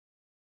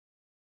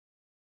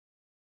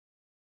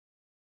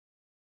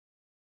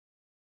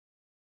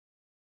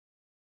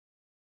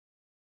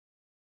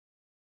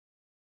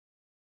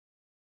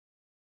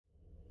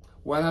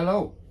Well,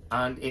 hello,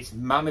 and it's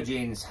Mama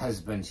Jane's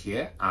husband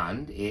here,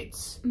 and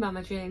it's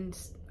Mama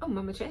Jane's. Oh,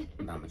 Mama Jane.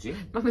 Mama Jane.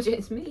 Mama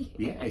Jane's me.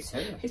 Yeah, it's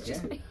her. It's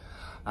just me.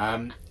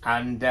 And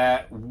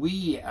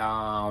we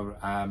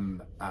are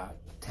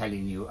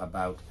telling you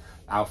about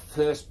our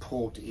first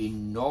port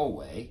in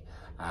Norway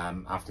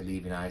after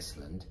leaving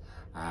Iceland,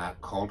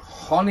 called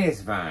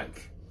Honningsvag,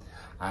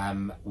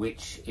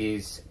 which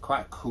is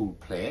quite a cool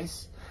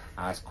place.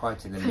 Has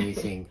quite an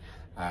amazing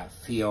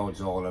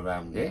fjords all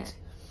around it.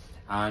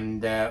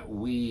 And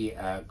we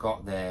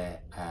got there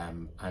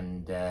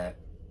and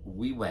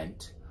we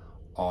went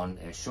on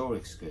a shore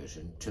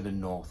excursion to the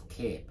North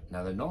Cape.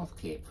 Now the North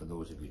Cape, for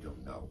those of you who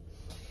don't know,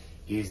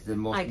 is the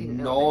most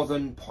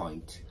northern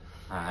point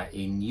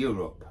in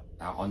Europe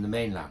on the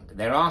mainland.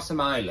 There are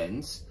some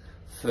islands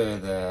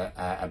further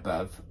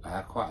above,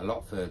 quite a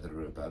lot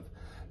further above,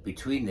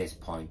 between this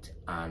point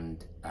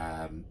and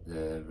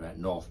the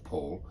North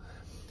Pole,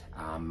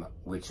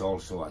 which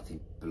also I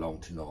think belong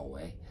to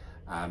Norway.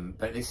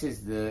 But this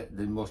is the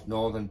most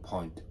northern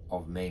point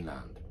of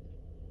mainland.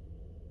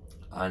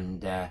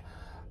 And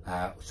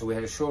so we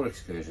had a shore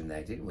excursion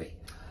there, didn't we?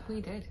 We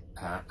did.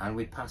 And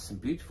we passed some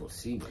beautiful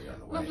scenery on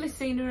the way. Lovely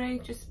scenery,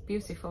 just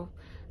beautiful.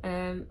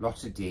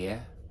 Lots of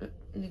deer.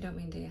 You don't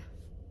mean deer?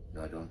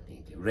 No, I don't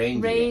mean deer.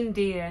 Reindeer.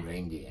 Reindeer.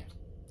 Reindeer,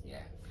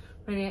 yeah.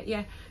 Reindeer,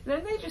 yeah.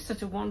 They're just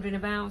sort of wandering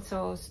about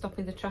or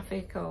stopping the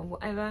traffic or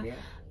whatever. Yeah.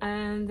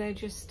 And they're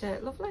just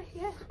lovely,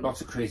 yeah.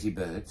 Lots of crazy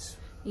birds.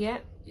 Yeah.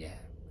 Yeah.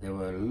 There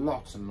were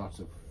lots and lots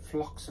of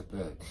flocks of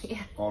birds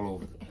all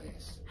over the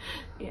place.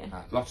 Yeah.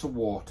 Lots of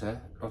water,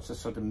 lots of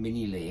sort of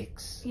mini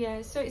lakes.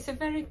 Yeah, so it's a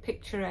very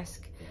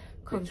picturesque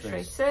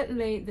country.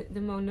 Certainly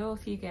the more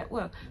north you get,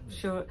 well, I'm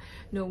sure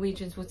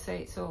Norwegians would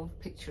say it's all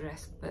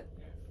picturesque, but...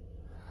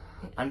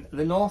 And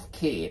the North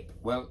Cape,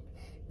 well,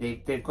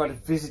 they've got a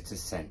visitor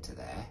centre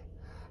there,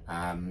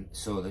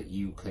 so that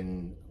you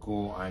can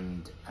go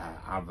and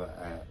have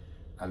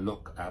a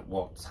look at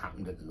what's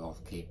happened at the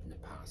North Cape in the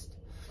past.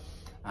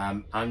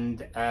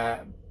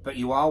 But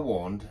you are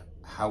warned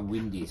how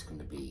windy it's going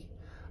to be,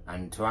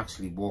 and to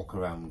actually walk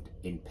around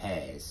in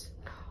pairs,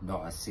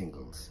 not as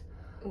singles.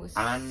 It was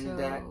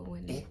so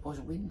windy. It was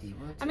windy,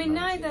 wasn't it? I mean,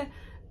 neither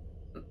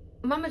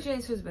Mama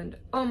Jane's husband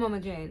or Mama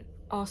Jane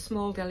are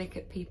small,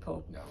 delicate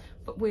people. No.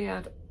 But we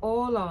had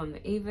all on,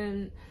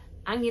 even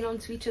hanging on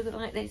to each other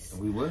like this.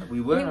 We were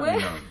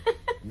hanging on.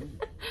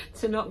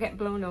 To not get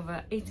blown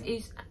over. It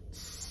is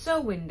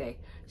so windy,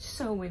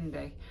 so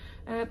windy.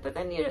 But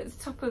then you're at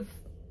the top of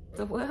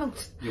the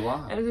world. You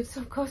are. And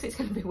so of course it's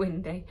going to be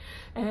windy.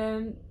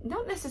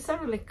 Not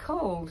necessarily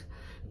cold,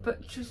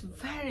 but just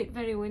very,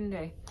 very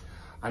windy.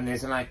 And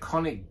there's an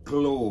iconic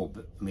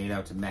globe made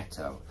out of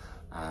metal,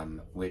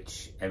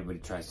 which everybody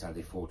tries to have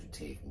their photo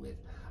taken with.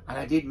 And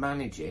I did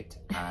manage it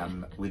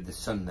with the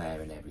sun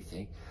there and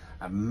everything.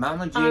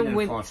 Mama Jane,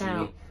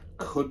 unfortunately,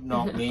 could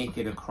not make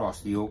it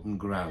across the open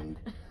ground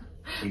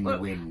in the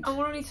wind. And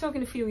we're only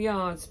talking a few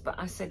yards, but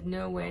I said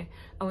no way.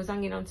 I was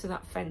hanging onto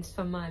that fence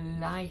for my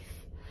life,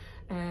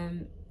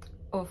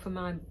 or for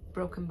my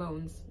broken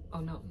bones,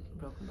 or not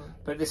broken bones.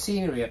 But the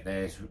scenery up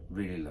there is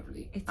really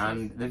lovely,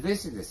 and the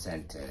visitor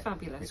centre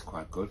is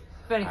quite good.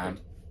 Very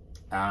good.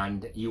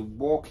 And you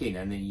walk in,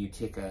 and then you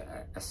take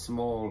a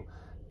small.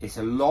 It's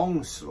a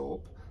long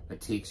slope that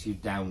takes you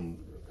down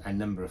a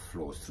number of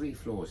floors, 3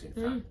 floors in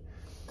fact,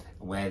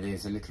 where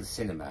there's a little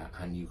cinema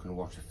and you can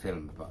watch a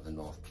film about the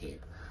North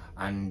Cape.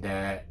 And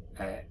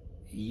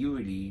you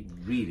really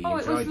enjoyed it. Oh,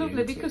 it was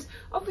lovely, because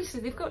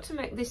obviously they've got to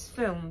make this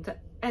film that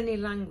any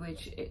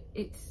language,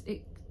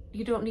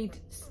 you don't need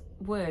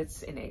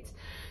words in it.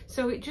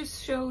 So it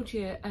just showed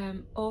you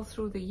all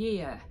through the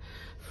year,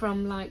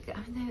 from like,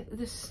 I mean,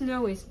 the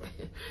snow is,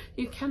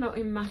 you cannot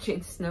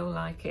imagine snow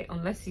like it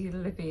unless you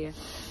live here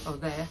or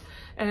there.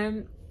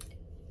 And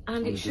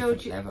it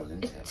showed you,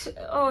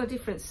 a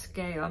different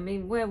scale. I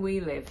mean, where we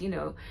live, you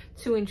know,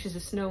 2 inches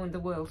of snow and the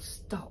world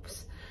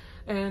stops.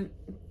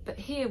 But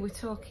here we're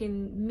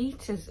talking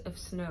meters of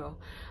snow,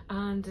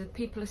 and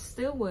people are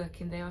still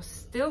working. They are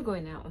still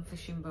going out on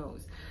fishing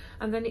boats.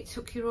 And then it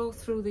took you all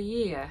through the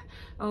year,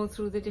 all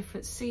through the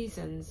different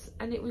seasons,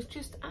 and it was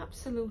just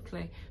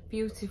absolutely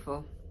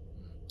beautiful.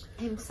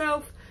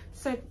 Himself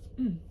said,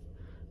 don't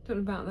know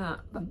about that,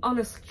 but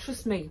honestly,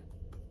 trust me,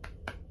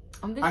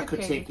 on this occasion,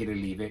 could take it or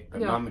leave it,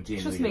 but no, Mama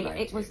Jane trust me,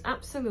 it was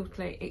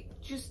absolutely,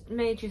 it just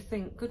made you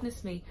think,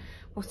 goodness me,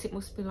 what it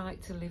must be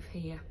like to live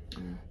here.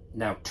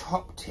 Now,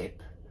 top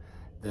tip,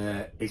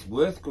 it's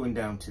worth going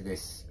down to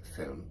this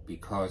film,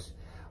 because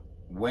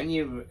when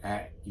you've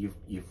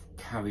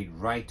carried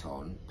right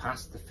on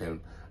past the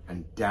film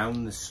and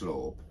down the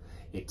slope,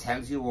 it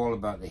tells you all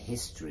about the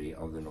history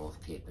of the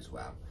North Cape as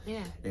well.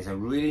 Yeah. There's a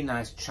really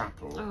nice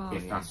chapel,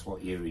 if that's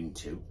what you're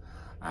into.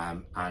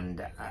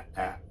 And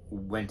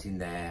went in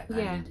there,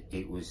 and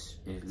it was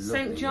lovely.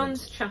 St.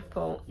 John's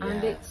Chapel,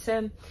 and it's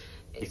an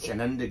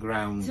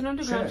underground. It's an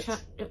underground church.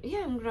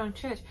 underground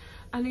church,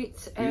 and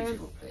it's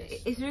beautiful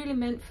place. It's really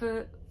meant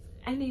for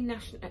any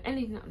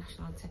not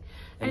nationality,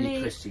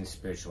 any Christian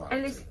spirituality,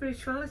 any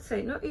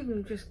spirituality, not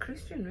even just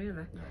Christian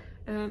really,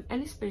 no.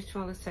 Any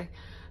spirituality,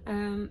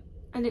 and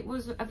it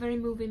was a very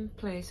moving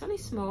place, only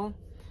small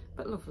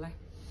but lovely.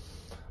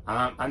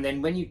 And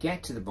then when you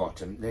get to the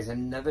bottom, there's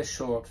another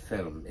short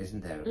film,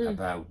 isn't there,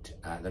 about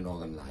the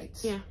Northern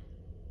Lights? Yeah.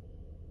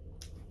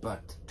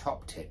 But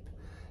top tip,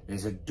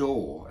 there's a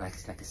door,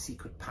 like a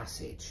secret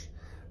passage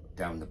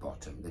down the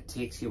bottom that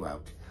takes you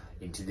out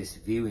into this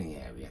viewing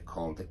area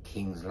called the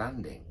King's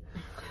Landing.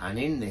 And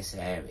in this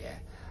area,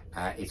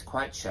 it's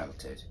quite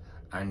sheltered,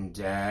 and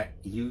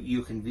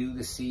you can view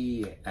the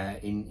sea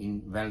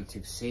in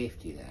relative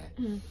safety there.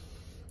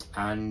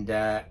 And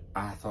I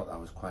thought that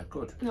was quite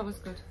good. That was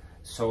good.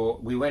 So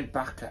we went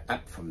back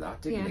up from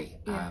that, didn't we?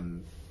 Yeah.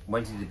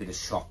 Went and did a bit of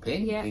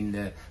shopping in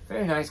the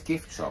very nice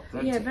gift shop.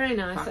 Yeah, very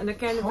nice, and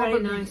again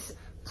very nice.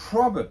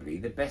 Probably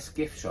the best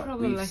gift shop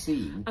we've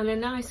seen, and a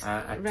nice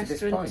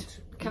restaurant,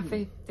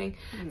 cafe thing.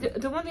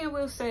 The one thing I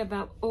will say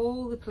about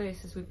all the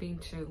places we've been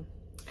to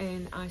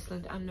in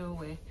Iceland and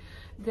Norway,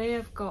 they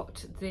have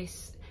got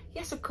this.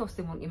 Yes, of course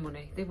they want your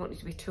money. They want you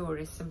to be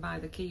tourists and buy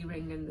the key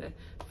ring and the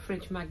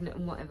fridge magnet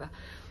and whatever,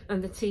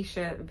 and the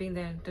t-shirt. Been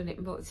there, done it,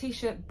 and bought the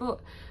t-shirt. But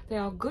they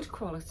are good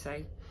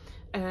quality.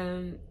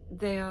 There's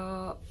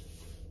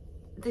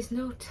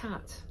no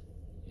tat.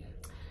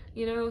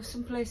 You know,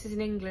 some places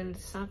in England,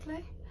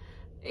 sadly,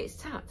 it's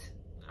tat,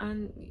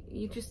 and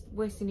you're just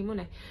wasting your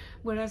money.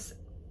 Whereas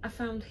I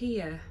found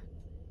here,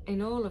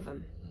 in all of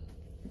them,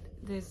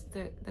 there's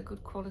the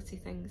good quality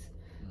things.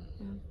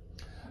 And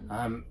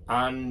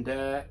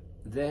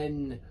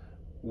then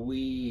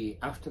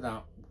after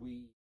that,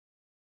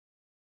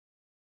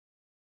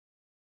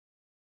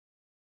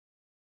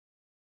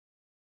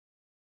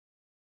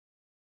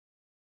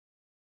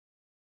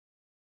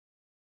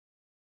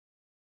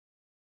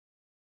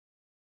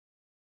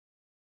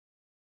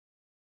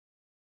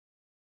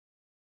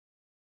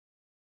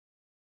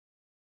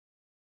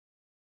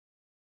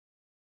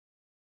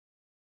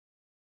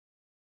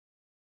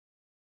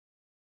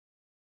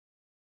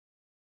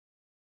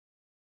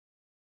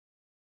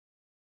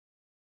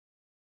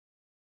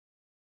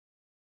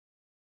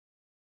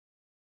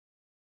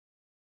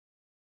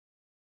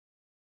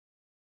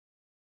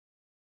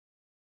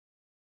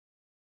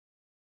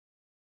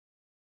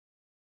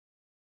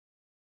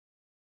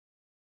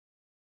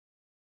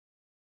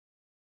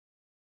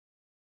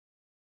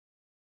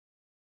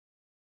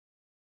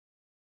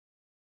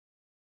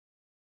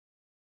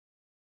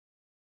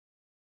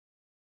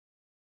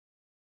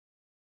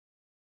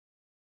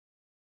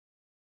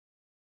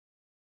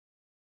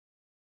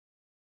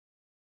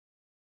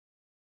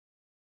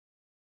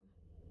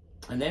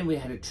 we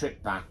had a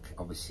trip back,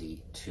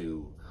 obviously,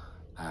 to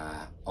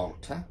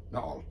Honningsvag,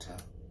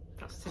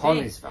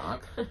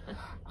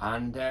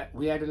 and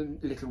we had a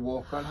little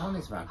walk on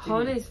Honningsvag.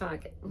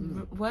 Honningsvag.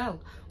 Well,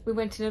 we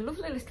went in a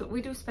lovely little.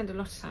 We do spend a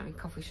lot of time in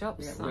coffee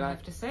shops. I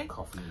have to say.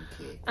 Coffee and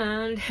cake.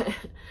 And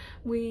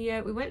we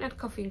went and had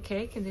coffee and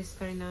cake in this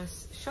very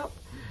nice shop.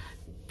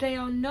 They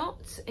are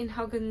not in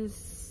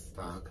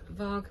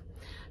Honningsvag.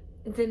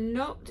 They're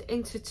not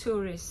into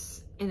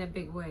tourists in a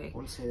big way. I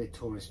wouldn't say they're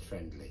tourist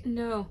friendly.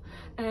 No.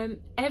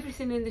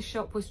 Everything in the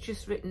shop was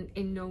just written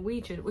in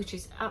Norwegian, which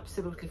is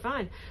absolutely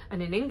fine.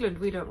 And in England,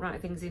 we don't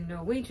write things in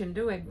Norwegian,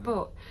 do we?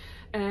 No.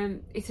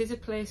 But it is a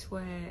place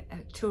where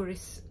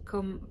tourists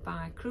come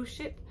by cruise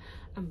ship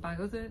and by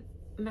other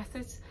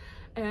methods.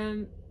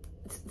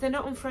 They're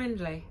not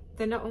unfriendly.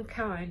 They're not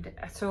unkind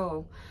at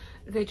all.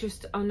 They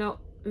just are not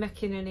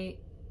making any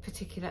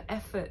particular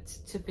effort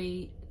to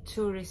be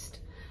tourist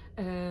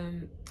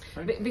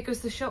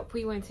because the shop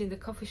we went in, the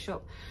coffee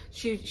shop,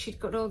 she'd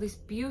got all this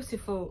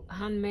beautiful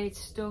handmade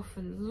stuff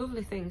and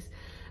lovely things,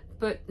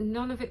 but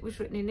none of it was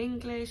written in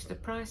English. The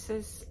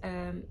prices,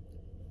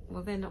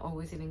 well, they're not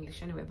always in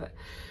English anyway, but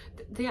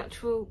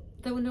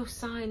there were no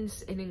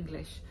signs in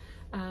English.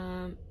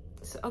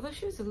 So although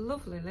she was a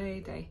lovely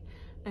lady,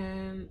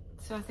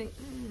 so I think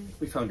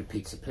we found a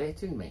pizza plate,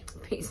 didn't we?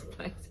 Pizza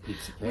plate.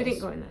 We didn't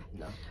go in there.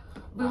 No.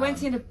 We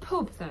went in a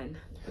pub then.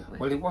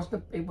 Well, it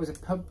was a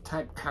pub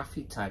type,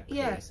 cafe type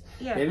place.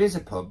 Yeah. There is a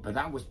pub, but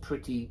that was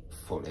pretty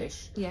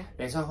fullish. Yeah.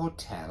 There's a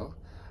hotel.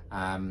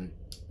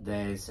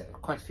 There's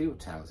quite a few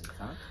hotels, in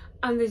fact.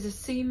 And there's a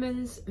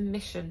seaman's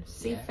mission,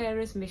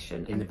 seafarer's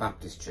mission. In the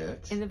Baptist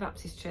church. In the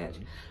Baptist church.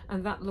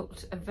 And that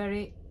looked a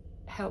very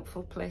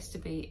helpful place to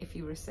be if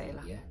you were a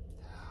sailor. Yeah.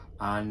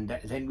 And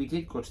then we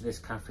did go to this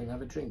cafe and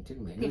have a drink,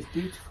 didn't we? And it was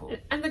beautiful.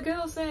 And the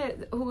girls there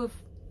who have...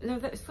 No,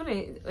 that's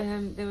funny.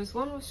 There was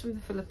one was from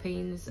the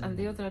Philippines, and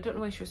the other, I don't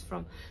know where she was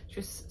from.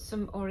 She was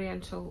some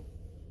Oriental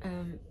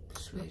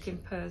looking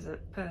person.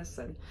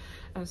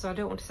 So I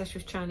don't want to say she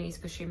was Chinese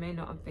because she may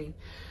not have been.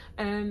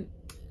 And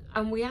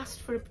we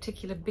asked for a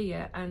particular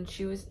beer, and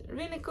she was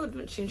really good,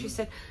 wasn't she? And she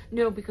said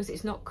no, because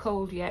it's not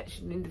cold yet.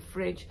 She's in the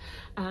fridge,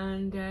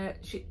 and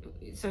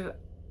so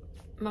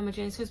Mama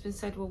Jane's husband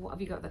said, well, what have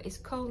you got that is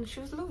cold? And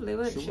she was lovely,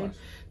 wasn't she?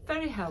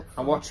 Very helpful.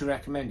 And what she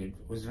recommended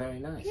was very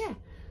nice. Yeah.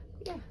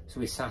 Yeah. So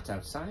we sat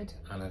outside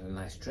and had a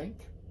nice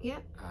drink. Yeah.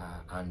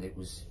 And it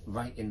was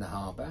right in the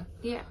harbour.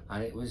 Yeah.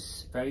 And it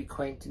was very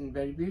quaint and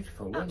very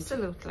beautiful, wasn't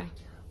Absolutely.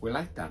 it? We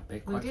liked that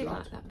bit quite a lot. We did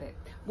like that bit.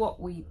 What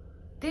we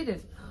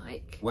didn't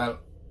like... Well,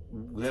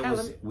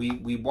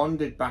 we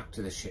wandered back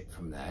to the ship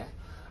from there.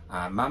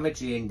 Mama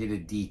Jane did a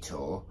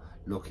detour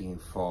looking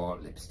for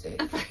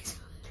lipstick.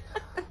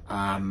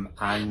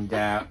 And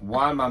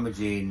while Mama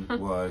Jane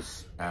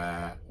was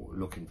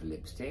looking for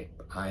lipstick,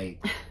 I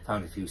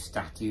found a few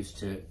statues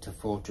to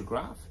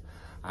photograph.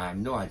 I have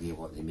no idea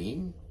what they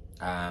mean.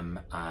 And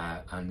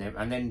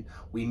then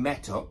we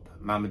met up,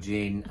 Mama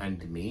Jane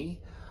and me,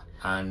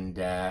 and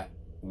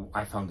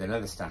I found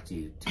another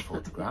statue to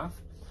photograph.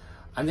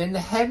 And then the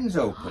heavens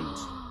opened.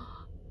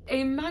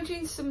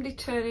 Imagine somebody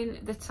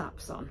turning the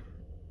taps on.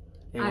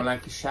 It was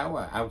like a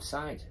shower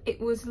outside.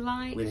 It was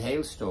like... with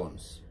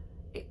hailstones.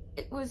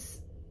 It was...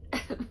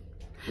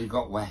 We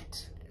got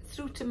wet.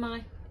 Through to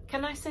my...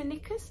 Can I say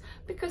knickers?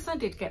 Because I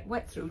did get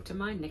wet through to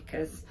my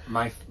knickers.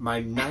 My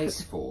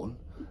nice phone,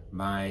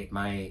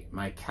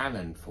 my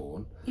Canon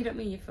phone... You don't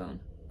mean your phone?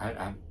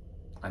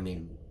 I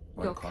mean...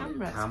 Your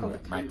camera.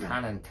 My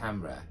Canon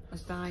camera...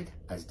 Has died.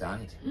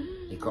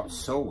 It got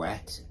so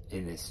wet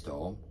in this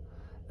storm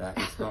that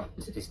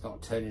it's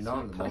not turning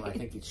on at the moment. I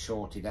think it's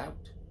shorted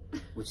out,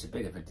 which is a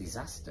bit of a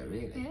disaster,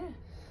 really. Yeah.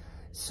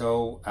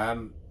 So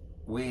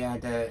we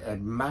had a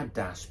mad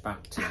dash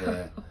back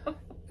to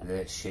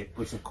the ship,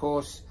 which of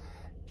course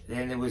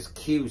then there was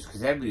queues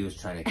because everybody was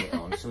trying to get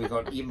on, so we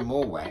got even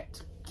more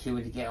wet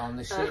queuing to get on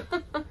the ship.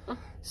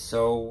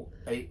 So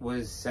it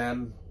was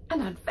an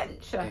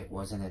adventure. It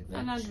was an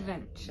adventure. An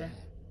adventure.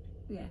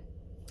 Yeah.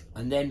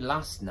 And then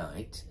last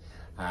night,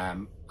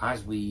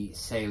 as we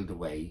sailed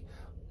away,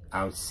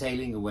 our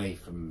sailing away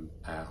from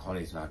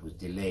Honningsvag was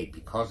delayed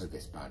because of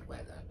this bad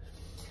weather.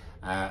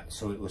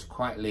 So it was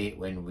quite late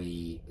when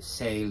we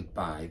sailed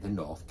by the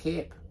North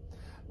Cape,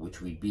 which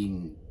we'd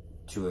been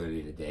to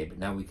earlier today, but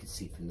now we could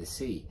see from the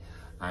sea.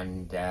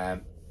 And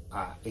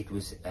it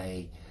was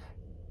a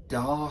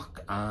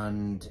dark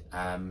and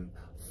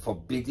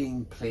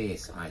forbidding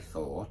place, I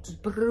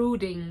thought.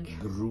 Brooding.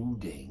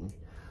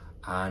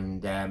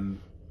 And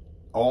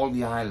all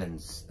the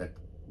islands that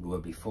were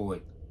before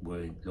it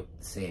looked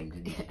the same,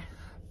 didn't they? Yeah.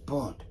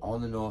 But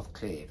on the North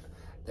Cape,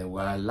 there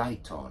were a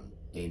light on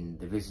in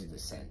the visitor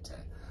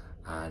centre,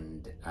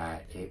 and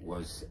it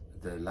was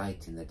the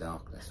light in the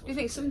darkness. Do you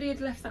think somebody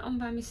had left that on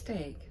by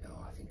mistake? No,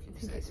 I think it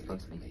was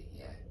deliberately.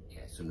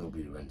 Yeah, so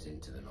nobody runs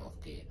into the North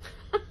Cape.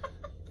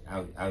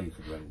 how you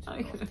could run into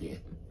the North Cape,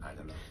 I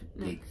don't know.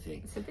 Big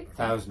thing. It's a big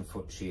thing.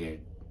 1,000-foot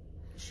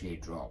sheer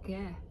drop.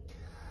 Yeah.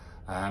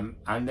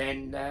 And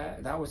then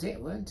that was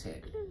it, weren't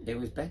it? It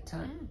was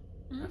bedtime.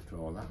 After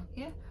all that.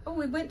 Yeah. Oh,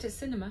 we went to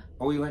cinema.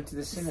 Oh, we went to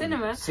the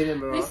cinema.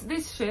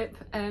 This ship,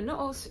 not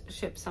all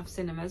ships have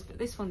cinemas, but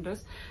this one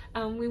does.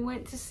 We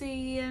went to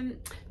see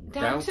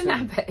Downton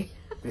Abbey.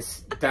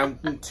 This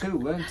Downton 2,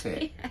 weren't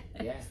it?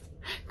 Yes. Yeah.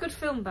 Good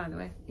film, by the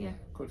way. Yeah.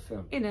 Good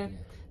film. In a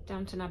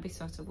Downton Abbey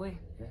sort of way.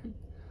 Yeah.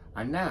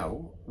 And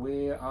now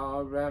we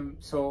are,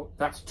 so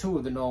that's 2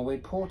 of the Norway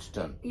ports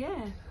done.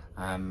 Yeah.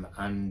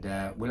 And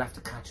we'll have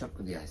to catch up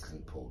with the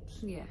Iceland ports.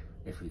 Yeah.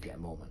 If we get a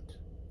moment.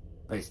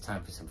 But it's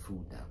time for some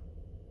food now.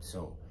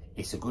 So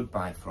it's a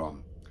goodbye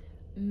from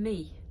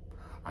me.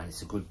 And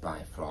it's a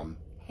goodbye from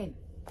him.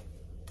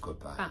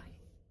 Goodbye. Bye.